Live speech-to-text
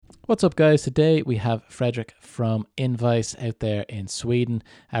What's up, guys? Today we have Fredrik from Invoice out there in Sweden.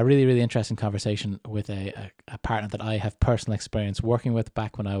 A really interesting conversation with a partner that I have personal experience working with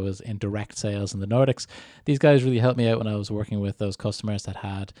back when I was in direct sales in the Nordics. These guys really helped me out when I was working with those customers that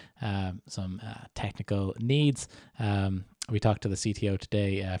had some technical needs. We talked to the CTO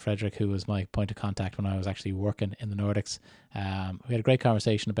today, Fredrik, who was my point of contact when I was actually working in the Nordics. We had a great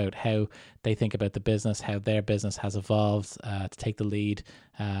conversation about how they think about the business, how their business has evolved to take the lead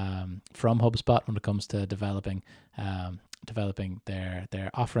from HubSpot when it comes to developing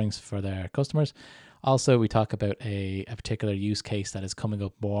their offerings for their customers. Also, we talk about a particular use case that is coming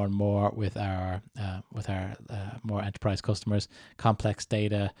up more and more with our more enterprise customers, complex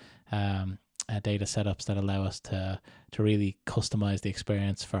data. Data setups that allow us to really customize the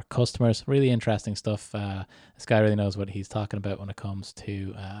experience for customers. Really interesting stuff. This guy really knows what he's talking about when it comes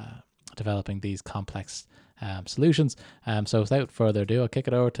to developing these complex solutions. So without further ado, I'll kick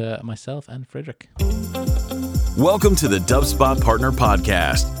it over to myself and Fredrik. Welcome to the HubSpot Partner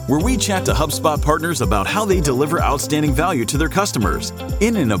Podcast, where we chat to HubSpot partners about how they deliver outstanding value to their customers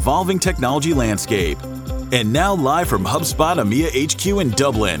in an evolving technology landscape. And now live from HubSpot EMEA HQ in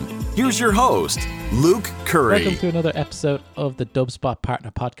Dublin, here's your host, Luke Curry. Welcome to another episode of the HubSpot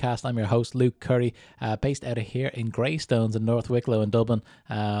Partner Podcast. I'm your host, Luke Curry, based out of here in Greystones in North Wicklow in Dublin.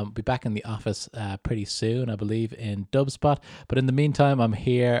 Be back in the office pretty soon, I believe, in HubSpot. But in the meantime, I'm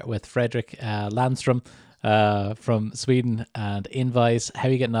here with Fredrik Landstrom from Sweden and Invoice. How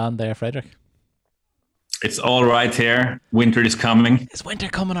are you getting on there, Fredrik? It's all right here. Winter is coming. Is winter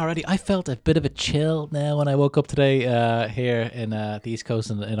coming already? I felt a bit of a chill now when I woke up today here in the East Coast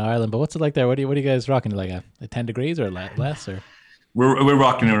in Ireland. But what's it like there? What are you guys rocking? Like a 10 degrees or less? Or We're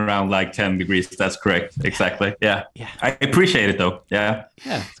rocking around like 10 degrees. That's correct. Exactly. Yeah. I appreciate it though. Yeah.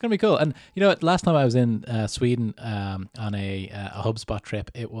 Yeah, it's gonna be cool. And you know what? Last time I was in Sweden on a HubSpot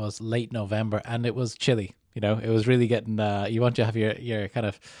trip, it was late November and it was chilly. You know, it was really getting. You want to have your kind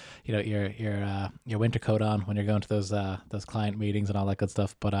of, you know, your winter coat on when you're going to those client meetings and all that good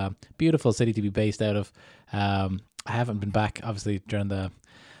stuff. But beautiful city to be based out of. I haven't been back obviously during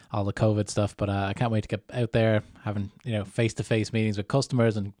all the COVID stuff, but I can't wait to get out there, having face-to-face meetings with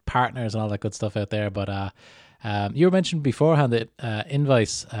customers and partners and all that good stuff out there. But you were mentioned beforehand that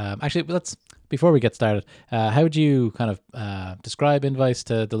Invoice. Actually, before we get started, how would you kind of describe Invoice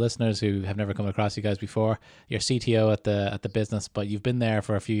to the listeners who have never come across you guys before? You're CTO at the business, but you've been there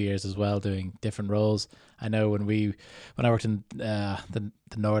for a few years as well, doing different roles. I know when I worked in the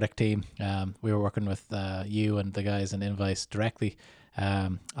Nordic team, we were working with you and the guys in Invoice directly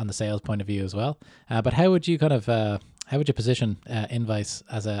on the sales point of view as well. But how would you position Invoice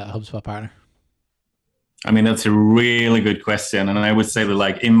as a HubSpot partner? I mean, that's a really good question. And I would say that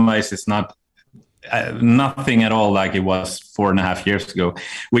like Invoice is not nothing at all like it was 4.5 years ago,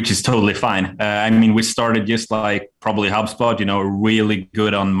 which is totally fine. I mean, we started just like probably HubSpot, really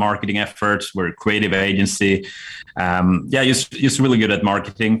good on marketing efforts. We're a creative agency. Just really good at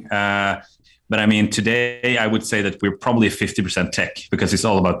marketing. But I mean, today I would say that we're probably 50% tech because it's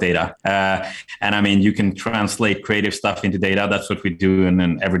all about data. And I mean, you can translate creative stuff into data. That's what we do on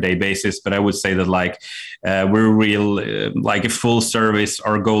an everyday basis. But I would say that like we're real, like a full service.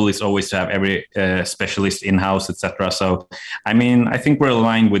 Our goal is always to have every specialist in-house, etc. So, I mean, I think we're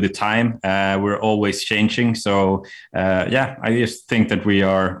aligned with the time. We're always changing. So, I just think that we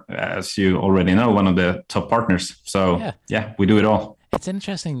are, as you already know, one of the top partners. So, yeah we do it all. It's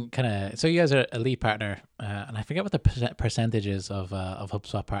interesting, so you guys are a lead partner, and I forget what the percentage is of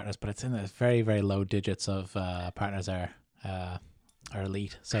HubSpot partners, but it's in the very, very low digits of partners are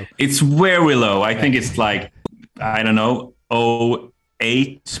elite. So it's very low. I think it's like, I don't know,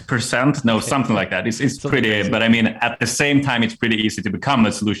 8%, no, something like that. It's pretty, crazy. But I mean, at the same time, it's pretty easy to become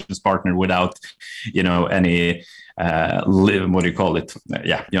a solutions partner without, any, what do you call it?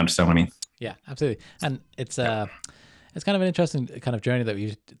 Yeah, you understand what I mean? Yeah, absolutely. And it's kind of an interesting kind of journey that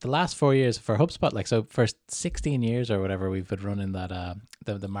the last 4 years for HubSpot, like, so for 16 years or whatever, we've been running that,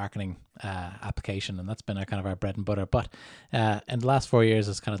 the marketing application, and that's been our bread and butter. But in the last 4 years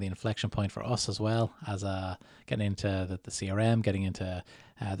is kind of the inflection point for us as well, as getting into the CRM, getting into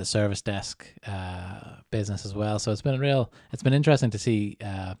the service desk business as well. So it's been interesting to see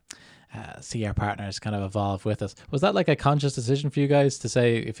our partners kind of evolve with us. Was that like a conscious decision for you guys to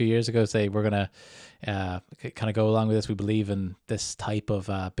say a few years ago, we're going to kind of go along with this, we believe in this type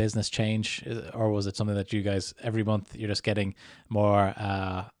of business change? Or was it something that you guys, every month you're just getting more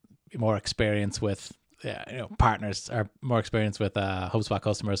experience with partners, or more experience with HubSpot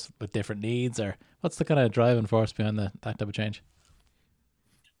customers with different needs? Or what's the kind of driving force behind that type of change?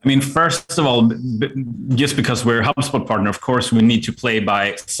 I mean, first of all, just because we're a HubSpot partner, of course, we need to play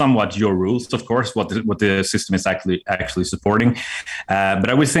by somewhat your rules, of course, what the system is actually supporting. But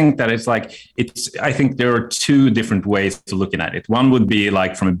I would think that I think there are two different ways to looking at it. One would be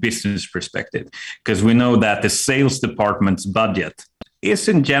like from a business perspective, because we know that the sales department's budget is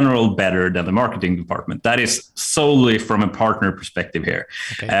in general better than the marketing department. That is solely from a partner perspective here,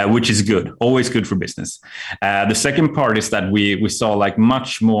 okay. Which is good, always good for business. The second part is that we saw like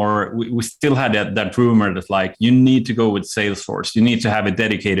much more, we still had that rumor that like, you need to go with Salesforce, you need to have a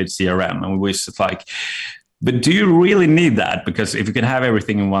dedicated CRM. And we was like, but do you really need that? Because if you can have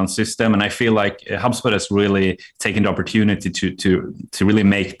everything in one system, and I feel like HubSpot has really taken the opportunity to really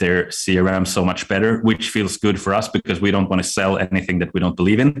make their CRM so much better, which feels good for us because we don't want to sell anything that we don't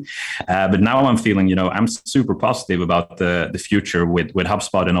believe in. But now I'm feeling, I'm super positive about the future with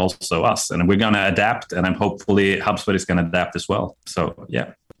HubSpot and also us, and we're going to adapt, and I'm hopefully HubSpot is going to adapt as well. So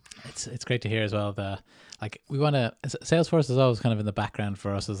yeah, it's great to hear as well. We want to, Salesforce is always kind of in the background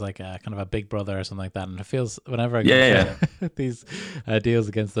for us as like a kind of a big brother or something like that. And it feels whenever I get these deals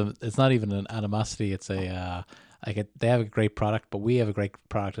against them, it's not even an animosity. It's they have a great product, but we have a great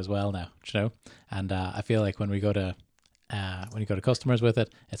product as well now, And I feel like when you go to customers with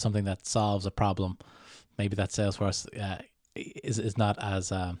it, it's something that solves a problem. Maybe that Salesforce is not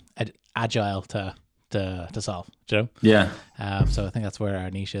as agile to solve, Yeah. So I think that's where our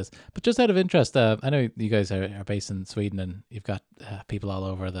niche is. But just out of interest, I know you guys are based in Sweden and you've got people all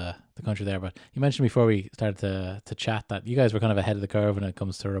over the country there, but you mentioned before we started to chat that you guys were kind of ahead of the curve when it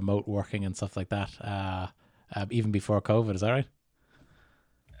comes to remote working and stuff like that, even before COVID. Is that right?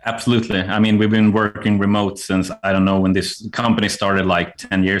 Absolutely. I mean, we've been working remote since, I don't know when this company started, like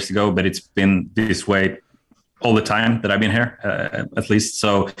 10 years ago, but it's been this way all the time that I've been here, at least.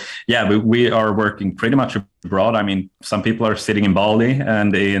 So yeah, we are working pretty much abroad. I mean, some people are sitting in Bali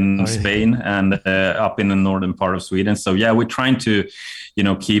and in Spain and up in the northern part of Sweden. So yeah, we're trying to,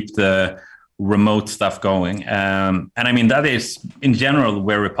 keep the remote stuff going. And I mean, that is in general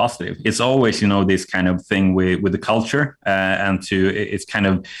very positive. It's always, this kind of thing with the culture it's kind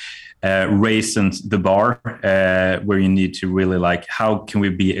of raising the bar where you need to really like, how can we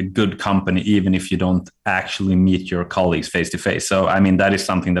be a good company even if you don't actually meet your colleagues face to face? So I mean, that is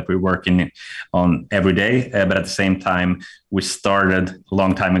something that we're working on every day, but at the same time we started a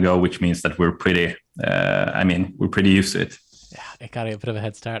long time ago, which means that we're pretty used to it. Yeah, it got a bit of a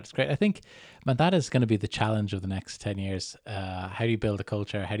head start. It's great. I think, man, that is going to be the challenge of the next 10 years. How do you build a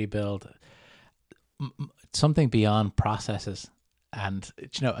culture? How do you build something beyond processes? And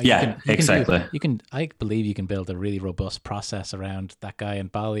exactly. I believe you can build a really robust process around that guy in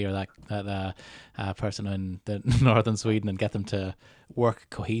Bali or that person in the northern Sweden and get them to work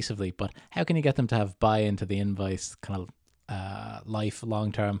cohesively. But how can you get them to have buy-in to the Invoice kind of life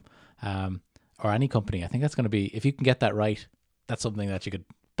long term, or any company? I think that's going to be, if you can get that right, that's something that you could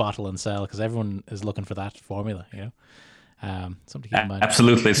bottle and sell because everyone is looking for that formula. Something to keep in mind.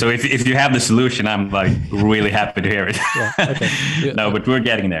 Absolutely. So if you have the solution, I'm like really happy to hear it. Yeah, okay. No, but we're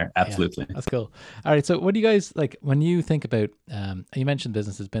getting there. Absolutely. Yeah, that's cool. All right. So what do you guys like when you think about, you mentioned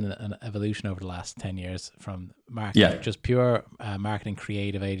business has been an evolution over the last 10 years from marketing, just pure marketing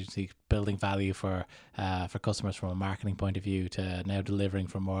creative agency, building value for customers from a marketing point of view to now delivering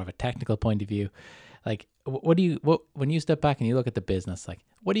from more of a technical point of view. Like, when you step back and you look at the business, like,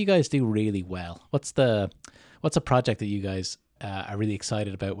 what do you guys do really well? What's a project that you guys are really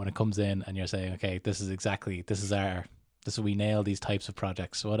excited about when it comes in and you're saying, okay, we nail these types of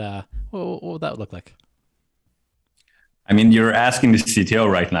projects. What would that look like? I mean, you're asking the CTO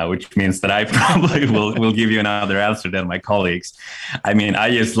right now, which means that I probably will give you another answer than my colleagues. I mean, I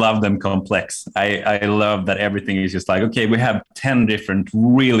just love them complex. I love that everything is just like, okay, we have 10 different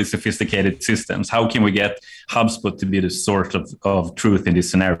really sophisticated systems. How can we get HubSpot to be the source of truth in this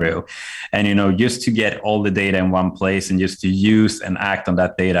scenario? And, just to get all the data in one place and just to use and act on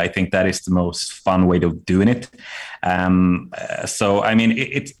that data, I think that is the most fun way of doing it. So, I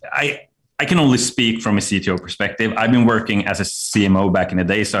mean, I can only speak from a CTO perspective. I've been working as a CMO back in the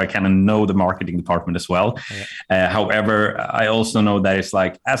day, so I kind of know the marketing department as well. Yeah. However, I also know that it's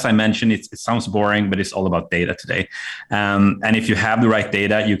like, as I mentioned, it sounds boring, but it's all about data today. And if you have the right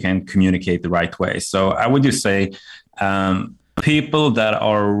data, you can communicate the right way. So I would just say people that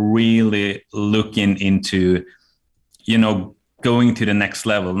are really looking into, going to the next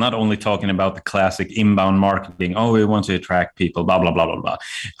level, not only talking about the classic inbound marketing. Oh, we want to attract people, blah, blah, blah, blah, blah.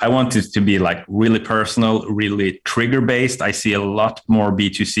 I want it to be like really personal, really trigger based. I see a lot more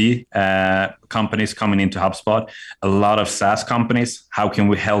B2C companies coming into HubSpot, a lot of SaaS companies. How can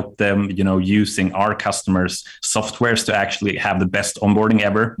we help them, using our customers' softwares to actually have the best onboarding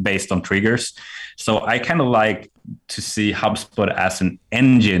ever based on triggers? So I kind of like to see HubSpot as an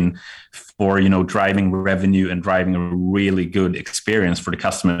engine for driving revenue and driving a really good experience for the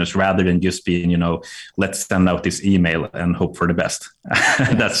customers, rather than just being let's send out this email and hope for the best.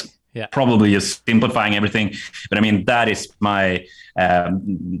 That's probably just simplifying everything, but I mean that is what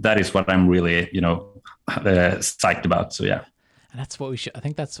I'm really psyched about. So yeah. And that's what we should. I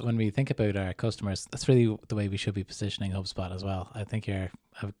think that's when we think about our customers. That's really the way we should be positioning HubSpot as well. I think I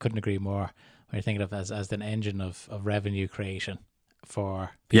couldn't agree more. When you're thinking of as an engine of revenue creation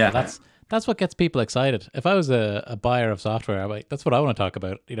for people. Yeah. That's what gets people excited. If I was a buyer of software, that's what I want to talk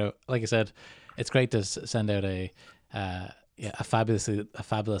about. Like I said, it's great to send out a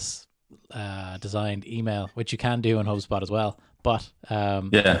fabulous designed email, which you can do in HubSpot as well. But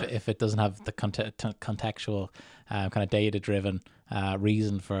if it doesn't have the contextual kind of data-driven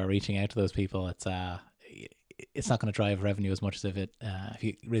reason for reaching out to those people, it's not going to drive revenue as much as if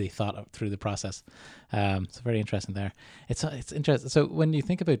you really thought through the process. It's very interesting there. It's interesting. So when you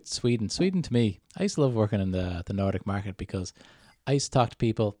think about Sweden to me, I used to love working in the Nordic market because I used to talk to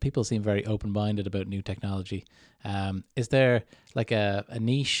people. People seem very open-minded about new technology. Is there like a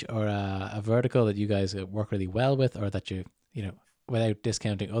niche or a vertical that you guys work really well with, or that you without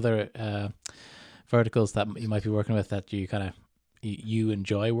discounting other verticals that you might be working with that you kind of you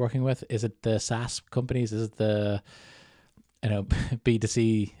enjoy working with? Is it the SaaS companies? Is it the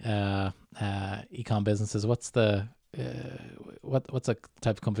B2C e-com businesses? What's the what's the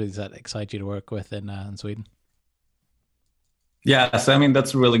type of companies that excite you to work with in Sweden? Yeah, so I mean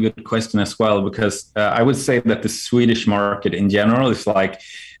that's a really good question as well, because I would say that the Swedish market in general is like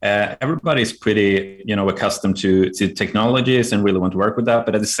everybody's pretty accustomed to technologies and really want to work with that,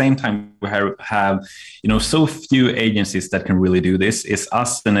 but at the same time we have so few agencies that can really do this. It's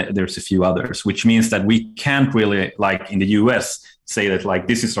us and there's a few others, which means that we can't really, like in the US, say that like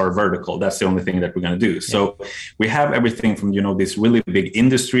this is our vertical, that's the only thing that we're going to do. So we have everything from these really big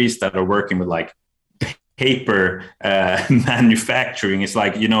industries that are working with like paper manufacturing. It's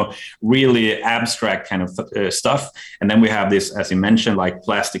like really abstract kind of stuff, and then we have this, as you mentioned, like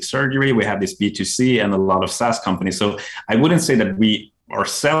plastic surgery. We have this B2C and a lot of SaaS companies. So I wouldn't say that we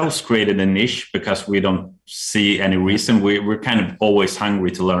ourselves created a niche because we don't see any reason. We're kind of always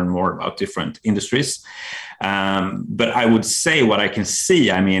hungry to learn more about different industries. But I would say what I can see,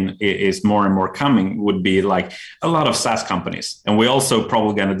 I mean, is more and more coming would be like a lot of SaaS companies. And we're also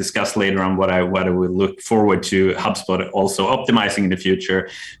probably going to discuss later on what I would look forward to HubSpot also optimizing in the future.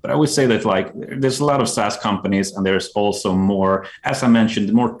 But I would say that like there's a lot of SaaS companies, and there's also more, as I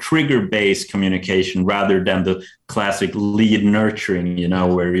mentioned, more trigger-based communication rather than the classic lead nurturing,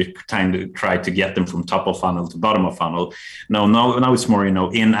 where you kind of try to get them from top of funnel to bottom of funnel. Now it's more,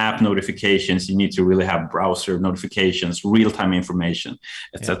 in-app notifications. You need to really have browser notifications, real-time information,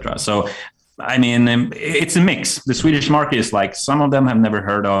 etc. So, I mean, it's a mix. The Swedish market is like, some of them have never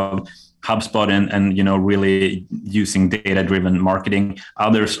heard of HubSpot and really using data-driven marketing.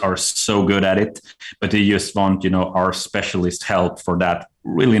 Others are so good at it, but they just want our specialist help for that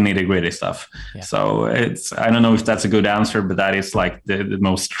really nitty-gritty stuff. So I don't know if that's a good answer, but that is like the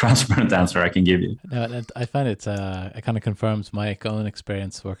most transparent answer I can give you. No, I find it kind of confirms my own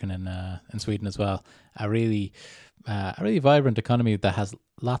experience working in Sweden as well. A really vibrant economy that has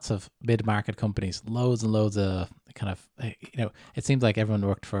lots of mid-market companies, loads and loads of kind of it seems like everyone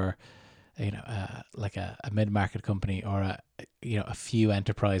worked for like a mid-market company or a few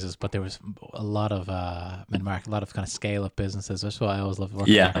enterprises, but there was a lot of mid-market, a lot of kind of scale-up businesses. That's what I always love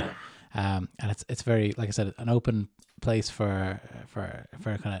working with. And it's very, like I said, an open place for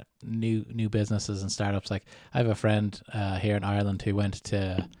kind of new businesses and startups. Like I have a friend here in Ireland who went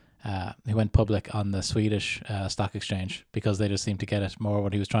public on the Swedish stock exchange because they just seemed to get it more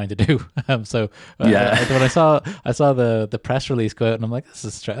what he was trying to do. When I saw the press release go out, and I'm like, this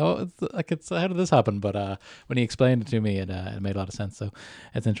is strange. How did this happen? But when he explained it to me, it made a lot of sense. So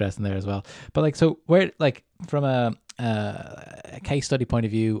it's interesting there as well. But like, so where, like, from a case study point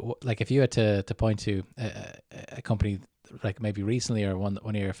of view, like if you had to point to a company like maybe recently or one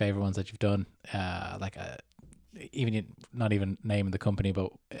of your favorite ones that you've done, like even not even naming the company,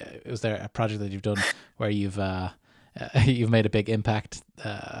 but was there a project that you've done where you've made a big impact,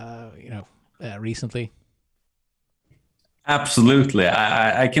 recently? Absolutely.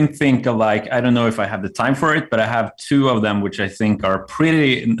 I can think of like, I don't know if I have the time for it, but I have two of them, which I think are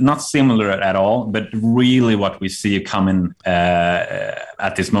pretty not similar at all, but really what we see coming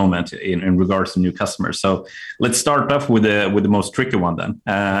at this moment in regards to new customers. So let's start off with the most tricky one then.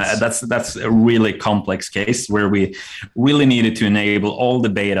 That's a really complex case where we really needed to enable all the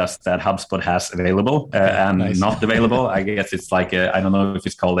betas that HubSpot has available and not available. I guess it's like, I don't know if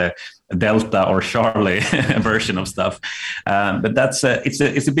it's called a Delta or Charlie version of stuff. But that's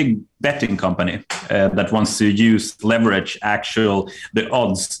it's a big betting company that wants to leverage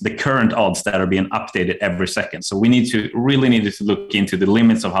the current odds that are being updated every second. So we really needed to look into the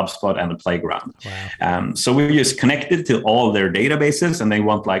limits of HubSpot and the playground. Wow. So we just connected to all their databases, and they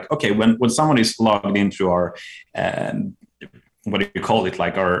want like, okay, when someone is logged into our what do you call it,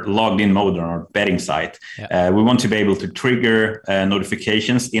 like our logged in mode on our betting site. Yeah. We want to be able to trigger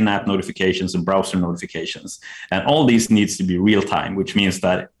notifications, in-app notifications and browser notifications. And all these needs to be real time, which means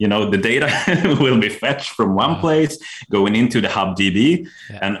that, the data will be fetched from one place, going into the HubDB,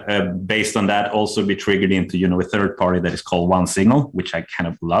 and based on that also be triggered into, a third party that is called OneSignal, which I kind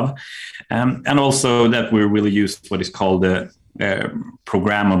of love. And also that we really use what is called the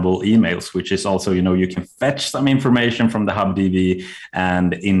programmable emails, which is also, you can fetch some information from the HubDB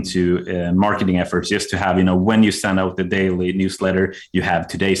and into marketing efforts, just to have, when you send out the daily newsletter, you have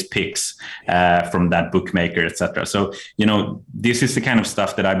today's picks from that bookmaker, etc. So, this is the kind of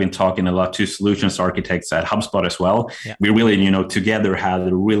stuff that I've been talking a lot to solutions architects at HubSpot as well. Yeah. We really, together had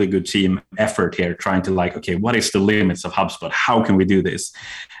a really good team effort here, trying to like, okay, what is the limits of HubSpot? How can we do this?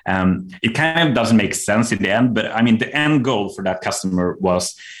 It kind of doesn't make sense in the end, but I mean, the end goal for that customer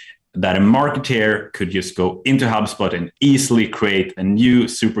was that a marketer could just go into HubSpot and easily create a new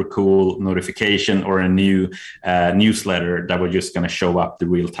super cool notification or a new newsletter that was just going to show up the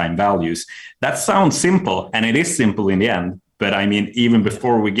real-time values. That sounds simple, and it is simple in the end. But I mean, even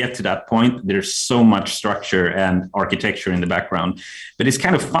before we get to that point, there's so much structure and architecture in the background. But it's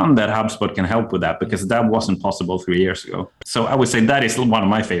kind of fun that HubSpot can help with that, because that wasn't possible 3 years ago. So I would say that is one of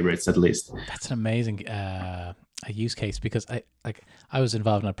my favorites, at least. That's an amazing a use case, because I was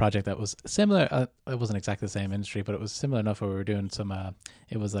involved in a project that was similar. It wasn't exactly the same industry, but it was similar enough where we were doing some.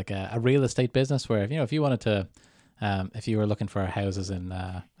 It was like a real estate business where if you wanted to, if you were looking for houses in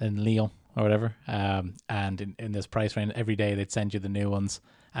Lyon or whatever, and in this price range, every day they'd send you the new ones,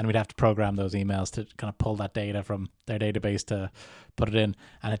 and we'd have to program those emails to kind of pull that data from their database to put it in.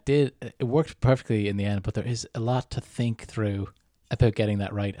 And it worked perfectly in the end, but there is a lot to think through about getting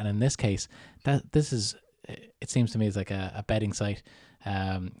that right. And in this case, it seems to me is like a betting site.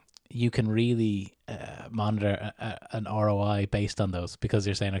 You can really monitor an ROI based on those, because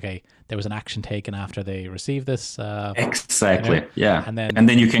you're saying, okay, there was an action taken after they received this. Exactly. Yeah. And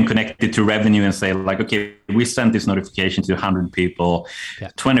then you can connect it to revenue and say like, okay, we sent this notification to 100 people. Yeah.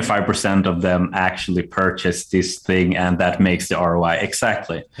 25% of them actually purchased this thing, and that makes the ROI.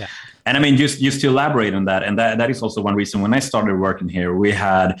 Exactly. Yeah. And I mean, just to elaborate on that, and that is also one reason when I started working here, we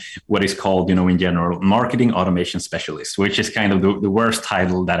had what is called, in general, marketing automation specialist, which is kind of the worst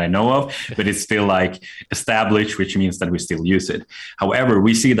title that I know of, but it's still like established, which means that we still use it. However,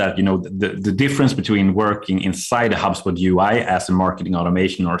 we see that, the difference between working inside a HubSpot UI as a marketing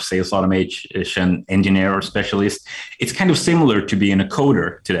automation or sales automation engineer or specialist, it's kind of similar to being a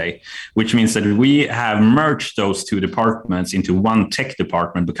coder today, which means that we have merged those two departments into one tech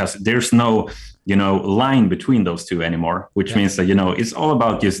department, because there's no, line between those two anymore, which means that, it's all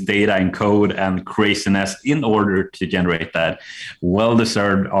about just data and code and craziness in order to generate that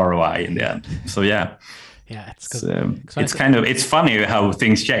well-deserved ROI in the end. So yeah. Yeah, it's funny how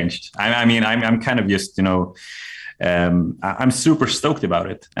things changed. I mean, I'm kind of just, I'm super stoked about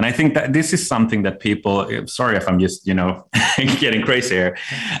it. And I think that this is something that people, sorry if I'm just, getting crazy here.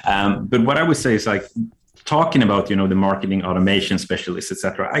 But what I would say is like, talking about, the marketing automation specialists,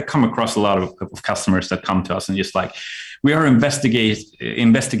 etc., I come across a lot of customers that come to us and just like, we are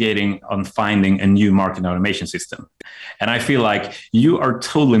investigating on finding a new marketing automation system. And I feel like you are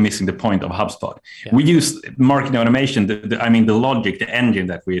totally missing the point of HubSpot. Yeah. We use marketing automation, the logic, the engine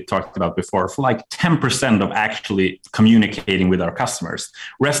that we talked about before, for like 10% of actually communicating with our customers.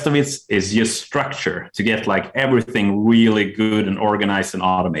 Rest of it is just structure to get like everything really good and organized and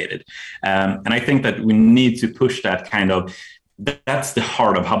automated. And I think that we need to push that kind of. That's the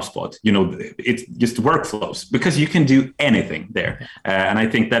heart of HubSpot. It's just workflows, because you can do anything there. And I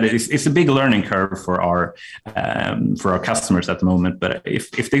think that it's a big learning curve for our customers at the moment. But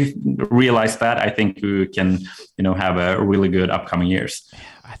if they realize that, I think we can, have a really good upcoming years.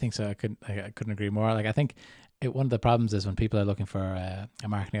 I think so. I couldn't agree more. Like, I think one of the problems is when people are looking for a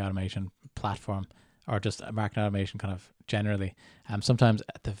marketing automation platform or just marketing automation kind of generally. Sometimes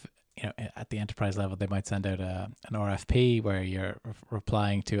at the enterprise level, they might send out an RFP where you're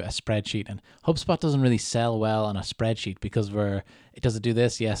replying to a spreadsheet, and HubSpot doesn't really sell well on a spreadsheet because does it do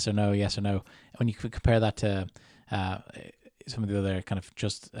this? Yes or no? Yes or no? When you compare that to some of the other kind of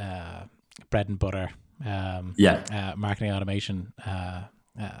just bread and butter marketing automation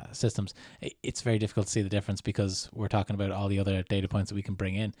systems, it's very difficult to see the difference because we're talking about all the other data points that we can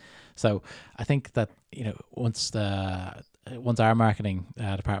bring in. So I think that once our marketing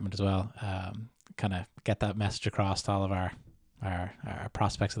department as well kind of get that message across to all of our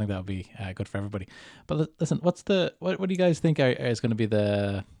prospects, I think that would be good for everybody. But listen, what do you guys think is going to be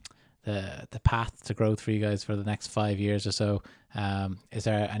the path to growth for you guys for the next 5 years or so? Is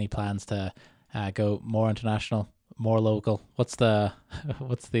there any plans to go more international, more local? What's the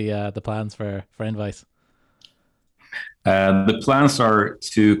plans for Invice? The plans are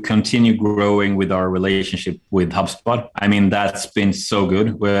to continue growing with our relationship with HubSpot. I mean, that's been so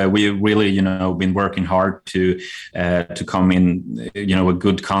good. We really, been working hard to come in, a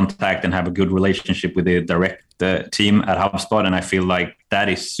good contact and have a good relationship with the direct team at HubSpot. And I feel like that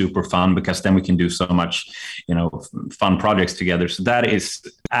is super fun because then we can do so much, fun projects together. So that is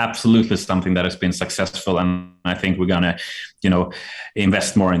absolutely something that has been successful. And I think we're going to,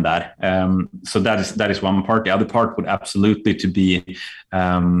 invest more in that. So that is one part. The other part would absolutely to be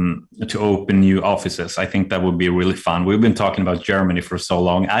to open new offices. I think that would be really fun. We've been talking about Germany for so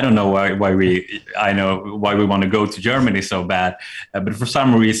long. I don't know why we want to go to Germany so bad, but for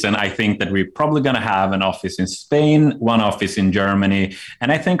some reason, I think that we're probably going to have an office in Spain, one office in Germany,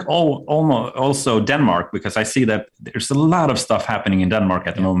 and I think almost also Denmark, because I see that there's a lot of stuff happening in Denmark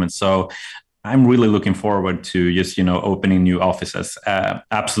at the moment. So I'm really looking forward to just, opening new offices.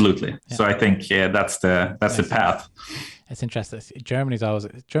 Absolutely. Yeah. So I think that's the path. It's interesting. Germany's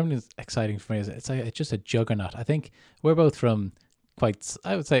exciting for me. It's just a juggernaut. I think we're both from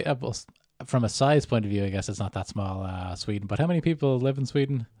I would say from a size point of view, I guess it's not that small, Sweden. But how many people live in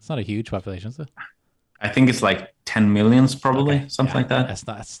Sweden? It's not a huge population, is it? I think it's like 10 millions, probably, something like that.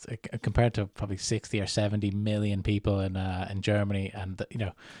 That's compared to probably 60 or 70 million people in Germany, and I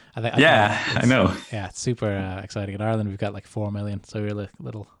know. Yeah, it's super exciting. In Ireland, we've got like 4 million, so we're a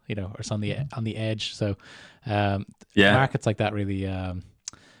little, or it's on the edge. So, markets like that really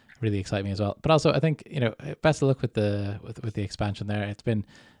excite me as well. But also, I think best of luck with the expansion there. It's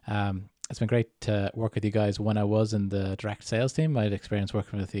been great to work with you guys. When I was in the direct sales team, I had experience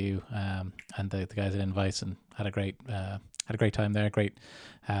working with you and the guys at Invice, and had a great time there. Great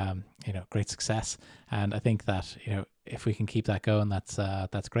success. And I think that if we can keep that going,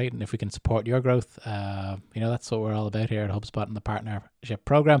 that's great. And if we can support your growth, that's what we're all about here at HubSpot and the partnership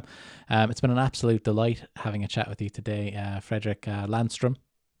program. It's been an absolute delight having a chat with you today, Fredrik Landstrom.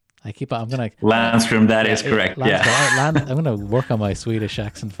 Landstrom, that is correct. I'm going to work on my Swedish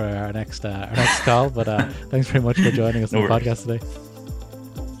accent for our next call, but thanks very much for joining us on the podcast today.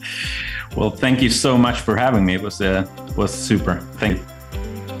 Well, thank you so much for having me. It was super. Thank you.